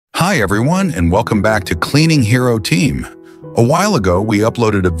Hi everyone, and welcome back to Cleaning Hero Team. A while ago, we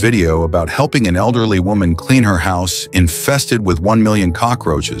uploaded a video about helping an elderly woman clean her house infested with 1 million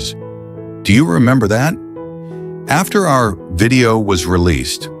cockroaches. Do you remember that? After our video was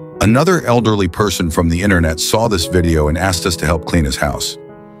released, another elderly person from the internet saw this video and asked us to help clean his house.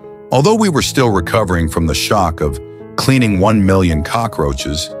 Although we were still recovering from the shock of cleaning 1 million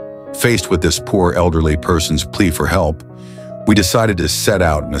cockroaches, faced with this poor elderly person's plea for help, we decided to set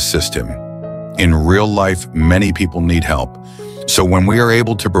out and assist him. In real life, many people need help, so when we are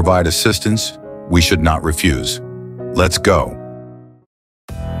able to provide assistance, we should not refuse. Let's go.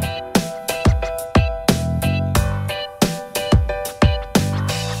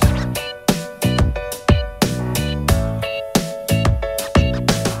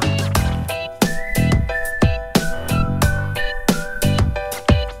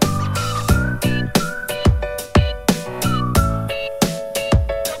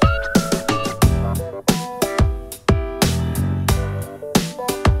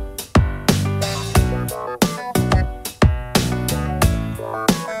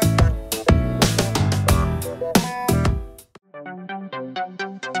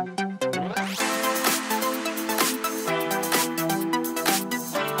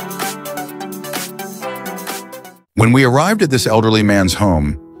 When we arrived at this elderly man's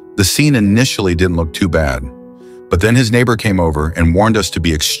home, the scene initially didn't look too bad. But then his neighbor came over and warned us to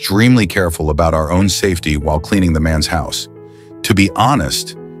be extremely careful about our own safety while cleaning the man's house. To be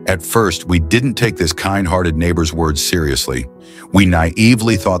honest, at first we didn't take this kind-hearted neighbor's words seriously. We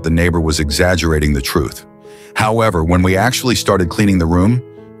naively thought the neighbor was exaggerating the truth. However, when we actually started cleaning the room,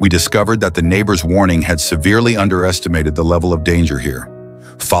 we discovered that the neighbor's warning had severely underestimated the level of danger here.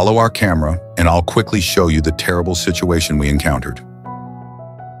 Follow our camera, and I'll quickly show you the terrible situation we encountered.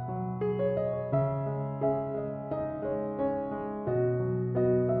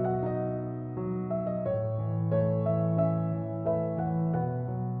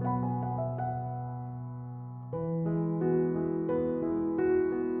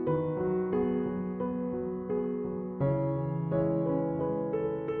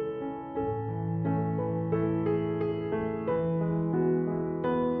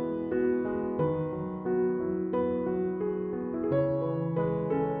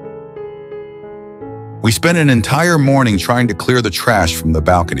 We spent an entire morning trying to clear the trash from the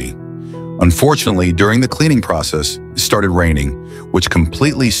balcony. Unfortunately, during the cleaning process, it started raining, which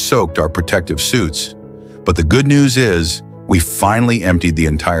completely soaked our protective suits. But the good news is, we finally emptied the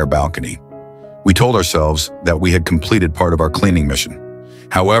entire balcony. We told ourselves that we had completed part of our cleaning mission.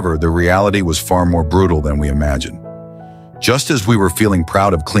 However, the reality was far more brutal than we imagined. Just as we were feeling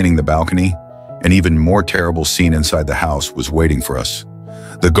proud of cleaning the balcony, an even more terrible scene inside the house was waiting for us.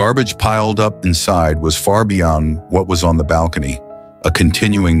 The garbage piled up inside was far beyond what was on the balcony, a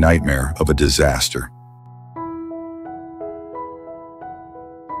continuing nightmare of a disaster.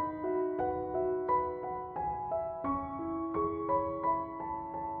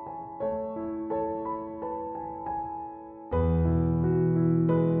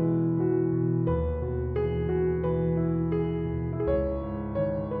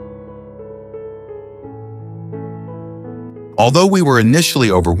 Although we were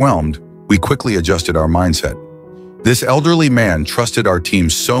initially overwhelmed, we quickly adjusted our mindset. This elderly man trusted our team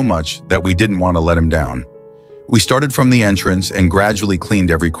so much that we didn't want to let him down. We started from the entrance and gradually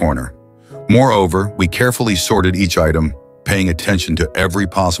cleaned every corner. Moreover, we carefully sorted each item, paying attention to every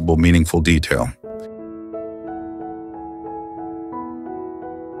possible meaningful detail.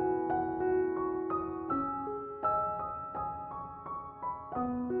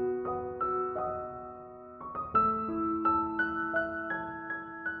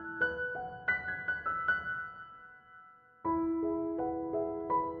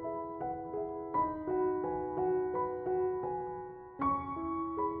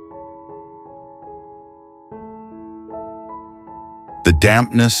 The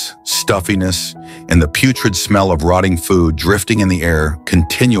dampness, stuffiness, and the putrid smell of rotting food drifting in the air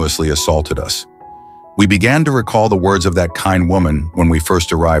continuously assaulted us. We began to recall the words of that kind woman when we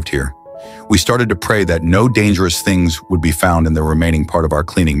first arrived here. We started to pray that no dangerous things would be found in the remaining part of our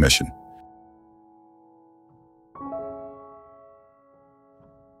cleaning mission.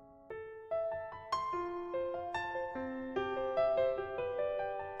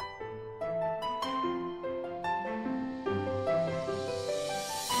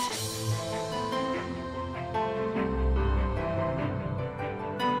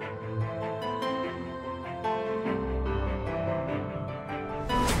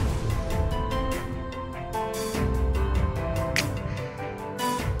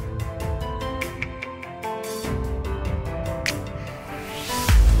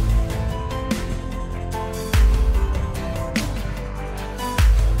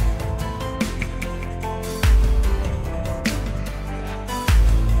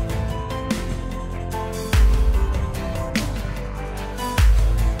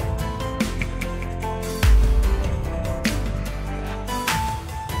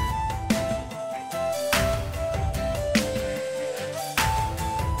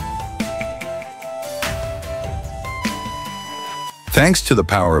 Thanks to the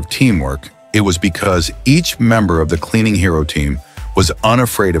power of teamwork, it was because each member of the cleaning hero team was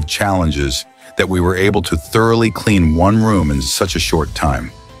unafraid of challenges that we were able to thoroughly clean one room in such a short time.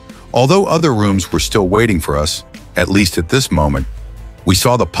 Although other rooms were still waiting for us, at least at this moment, we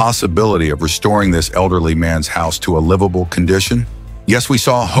saw the possibility of restoring this elderly man's house to a livable condition. Yes, we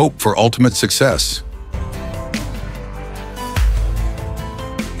saw hope for ultimate success.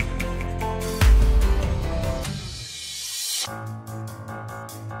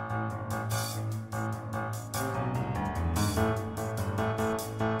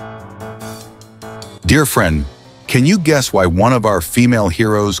 Dear friend, can you guess why one of our female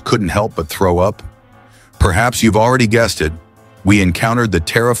heroes couldn't help but throw up? Perhaps you've already guessed it. We encountered the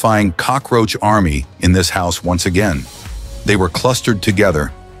terrifying cockroach army in this house once again. They were clustered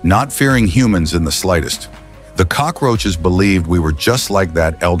together, not fearing humans in the slightest. The cockroaches believed we were just like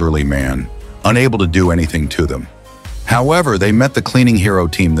that elderly man, unable to do anything to them. However, they met the cleaning hero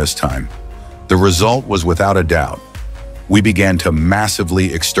team this time. The result was without a doubt. We began to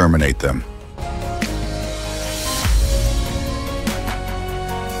massively exterminate them.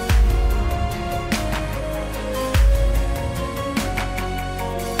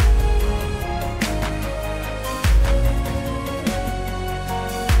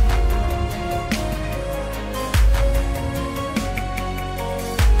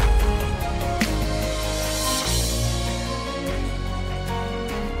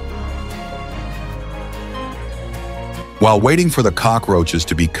 While waiting for the cockroaches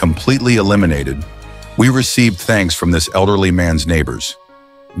to be completely eliminated, we received thanks from this elderly man's neighbors.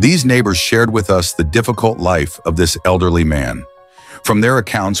 These neighbors shared with us the difficult life of this elderly man. From their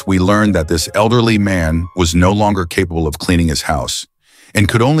accounts, we learned that this elderly man was no longer capable of cleaning his house and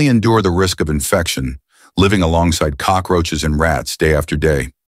could only endure the risk of infection, living alongside cockroaches and rats day after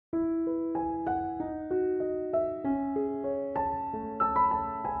day.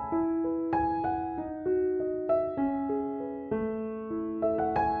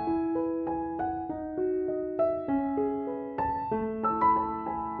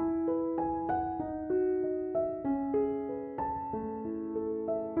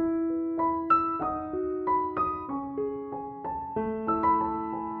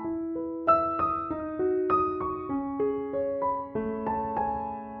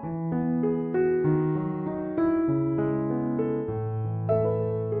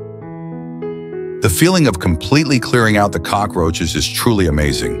 The feeling of completely clearing out the cockroaches is truly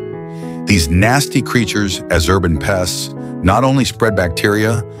amazing. These nasty creatures, as urban pests, not only spread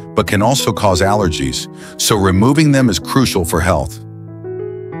bacteria, but can also cause allergies, so removing them is crucial for health.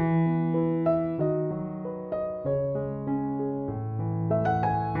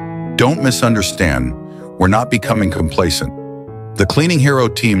 Don't misunderstand, we're not becoming complacent. The Cleaning Hero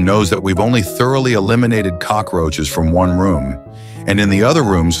team knows that we've only thoroughly eliminated cockroaches from one room, and in the other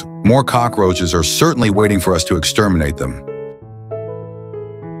rooms, more cockroaches are certainly waiting for us to exterminate them.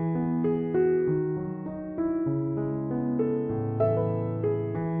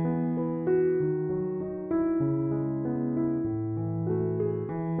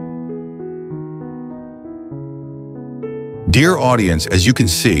 Dear audience, as you can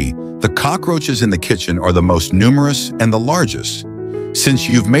see, the cockroaches in the kitchen are the most numerous and the largest. Since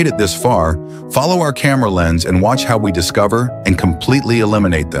you've made it this far, follow our camera lens and watch how we discover and completely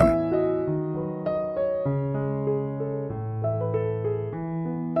eliminate them.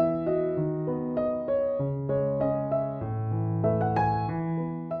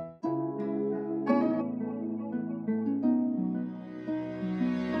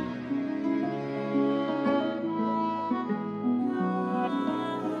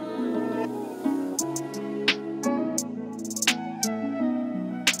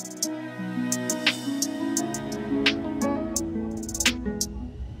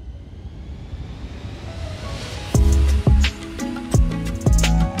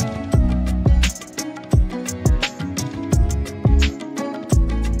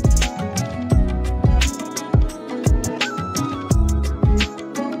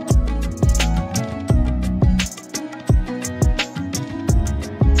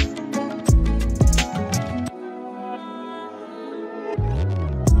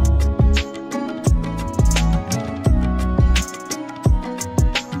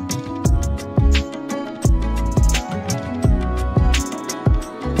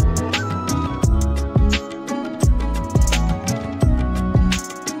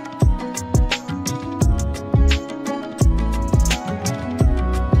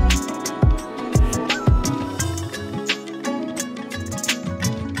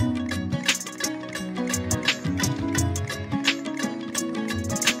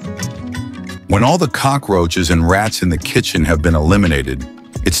 When all the cockroaches and rats in the kitchen have been eliminated,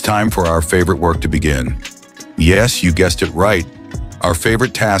 it's time for our favorite work to begin. Yes, you guessed it right. Our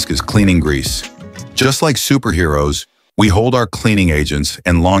favorite task is cleaning grease. Just like superheroes, we hold our cleaning agents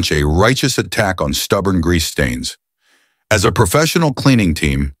and launch a righteous attack on stubborn grease stains. As a professional cleaning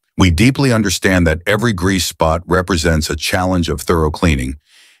team, we deeply understand that every grease spot represents a challenge of thorough cleaning,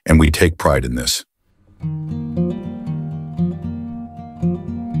 and we take pride in this.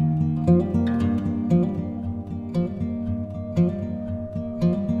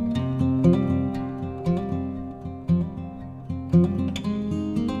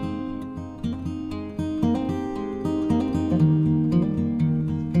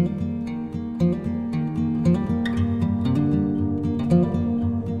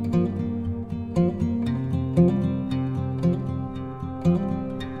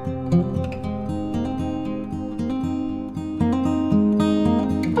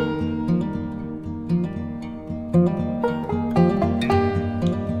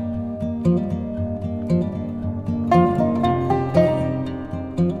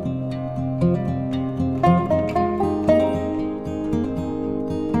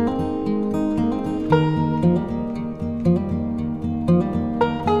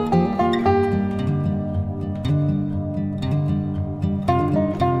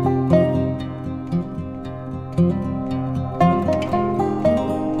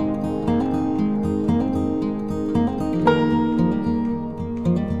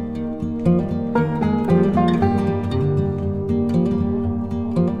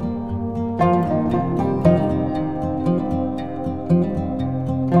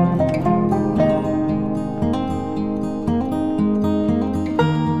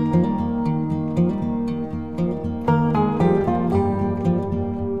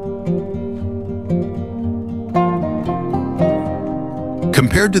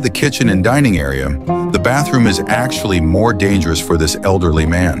 Compared to the kitchen and dining area, the bathroom is actually more dangerous for this elderly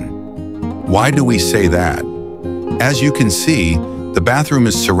man. Why do we say that? As you can see, the bathroom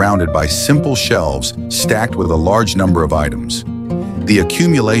is surrounded by simple shelves stacked with a large number of items. The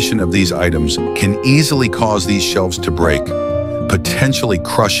accumulation of these items can easily cause these shelves to break, potentially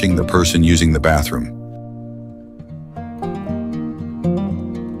crushing the person using the bathroom.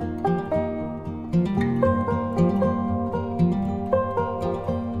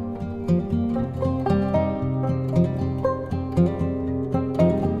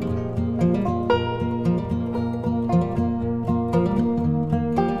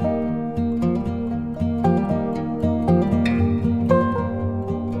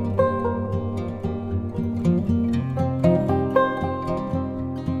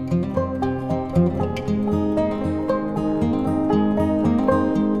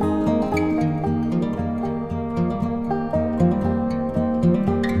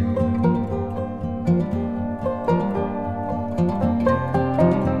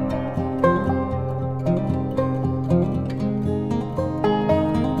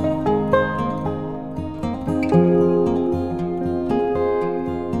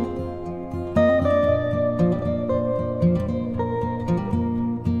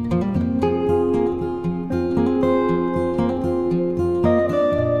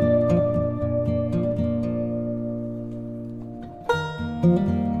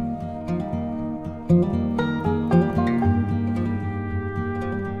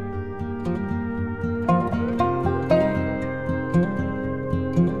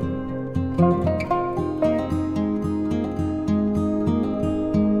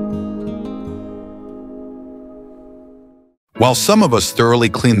 While some of us thoroughly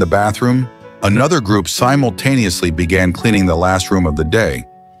cleaned the bathroom, another group simultaneously began cleaning the last room of the day,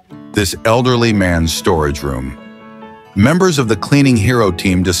 this elderly man's storage room. Members of the Cleaning Hero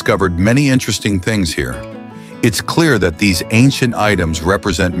team discovered many interesting things here. It's clear that these ancient items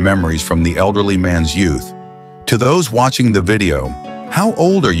represent memories from the elderly man's youth. To those watching the video, how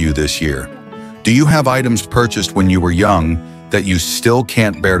old are you this year? Do you have items purchased when you were young that you still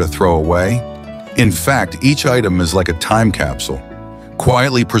can't bear to throw away? In fact, each item is like a time capsule,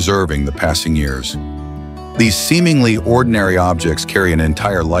 quietly preserving the passing years. These seemingly ordinary objects carry an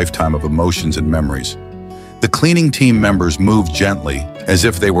entire lifetime of emotions and memories. The cleaning team members move gently, as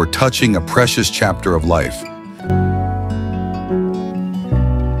if they were touching a precious chapter of life.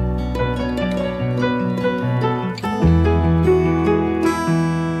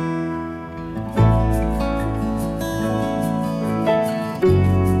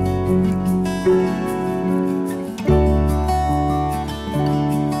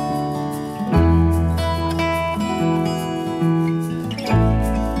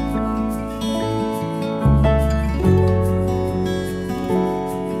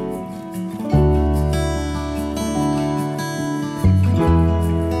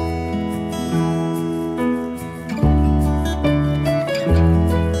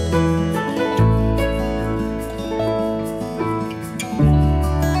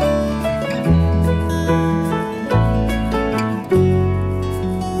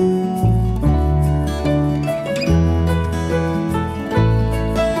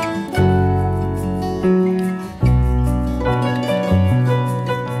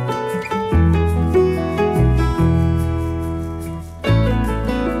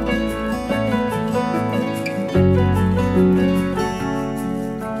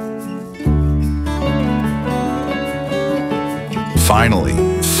 Finally,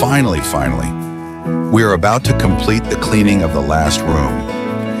 we are about to complete the cleaning of the last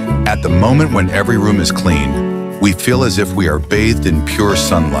room. At the moment when every room is cleaned, we feel as if we are bathed in pure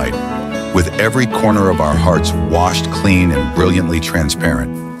sunlight, with every corner of our hearts washed clean and brilliantly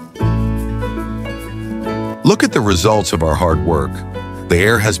transparent. Look at the results of our hard work. The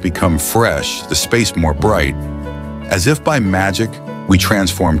air has become fresh, the space more bright. As if by magic, we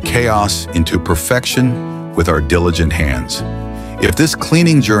transform chaos into perfection with our diligent hands. If this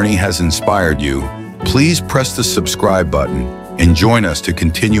cleaning journey has inspired you, please press the subscribe button and join us to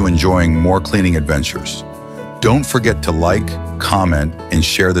continue enjoying more cleaning adventures. Don't forget to like, comment, and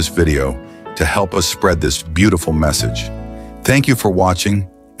share this video to help us spread this beautiful message. Thank you for watching,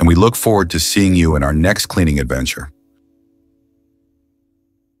 and we look forward to seeing you in our next cleaning adventure.